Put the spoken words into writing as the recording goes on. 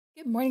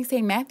Good morning,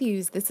 St.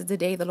 Matthews. This is the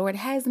day the Lord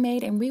has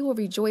made, and we will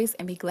rejoice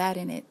and be glad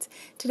in it.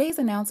 Today's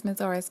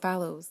announcements are as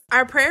follows.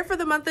 Our prayer for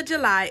the month of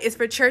July is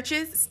for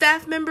churches,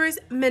 staff members,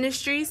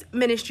 ministries,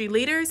 ministry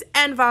leaders,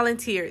 and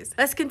volunteers.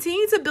 Let's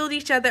continue to build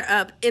each other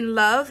up in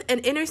love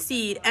and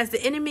intercede as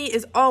the enemy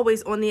is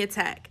always on the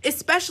attack,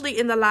 especially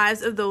in the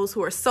lives of those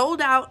who are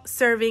sold out,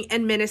 serving,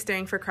 and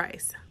ministering for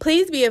Christ.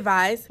 Please be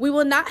advised, we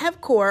will not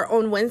have core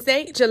on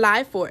Wednesday,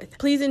 July 4th.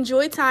 Please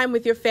enjoy time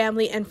with your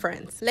family and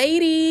friends.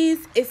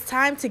 Ladies, it's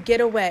time to get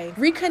away,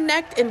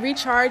 reconnect, and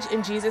recharge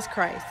in Jesus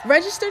Christ.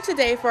 Register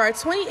today for our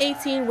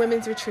 2018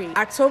 Women's Retreat,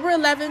 October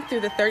 11th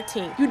through the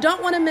 13th. You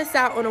don't want to miss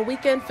out on a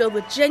weekend filled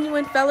with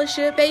genuine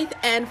fellowship, faith,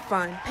 and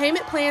fun.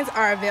 Payment plans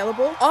are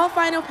available. All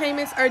final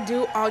payments are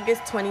due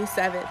August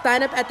 27th.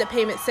 Sign up at the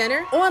Payment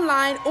Center,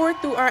 online, or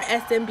through our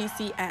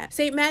SMBC app.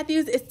 St.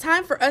 Matthews, it's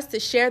time for us to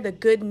share the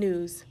good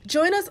news.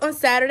 Join us on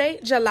Saturday,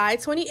 July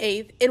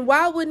 28th in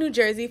Wildwood, New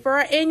Jersey for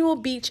our annual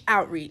beach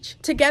outreach.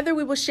 Together,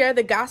 we will share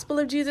the gospel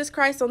of Jesus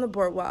Christ on the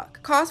boardwalk.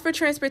 Cost for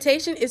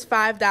transportation is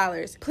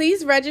 $5.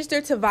 Please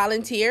register to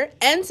volunteer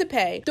and to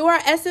pay through our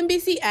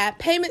SMBC app,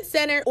 Payment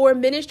Center, or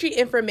Ministry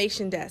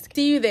Information Desk.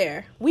 See you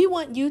there. We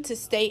want you to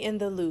stay in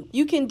the loop.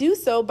 You can do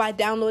so by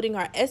downloading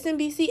our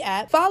SMBC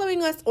app,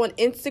 following us on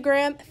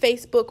Instagram,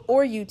 Facebook,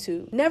 or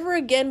YouTube. Never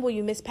again will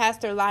you miss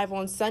Pastor Live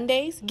on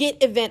Sundays,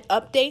 get event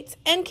updates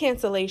and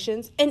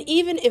cancellations, and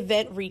even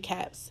event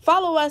recaps.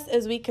 Follow us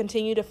as we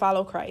continue to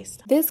follow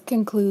Christ. This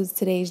concludes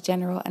today's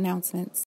general announcements.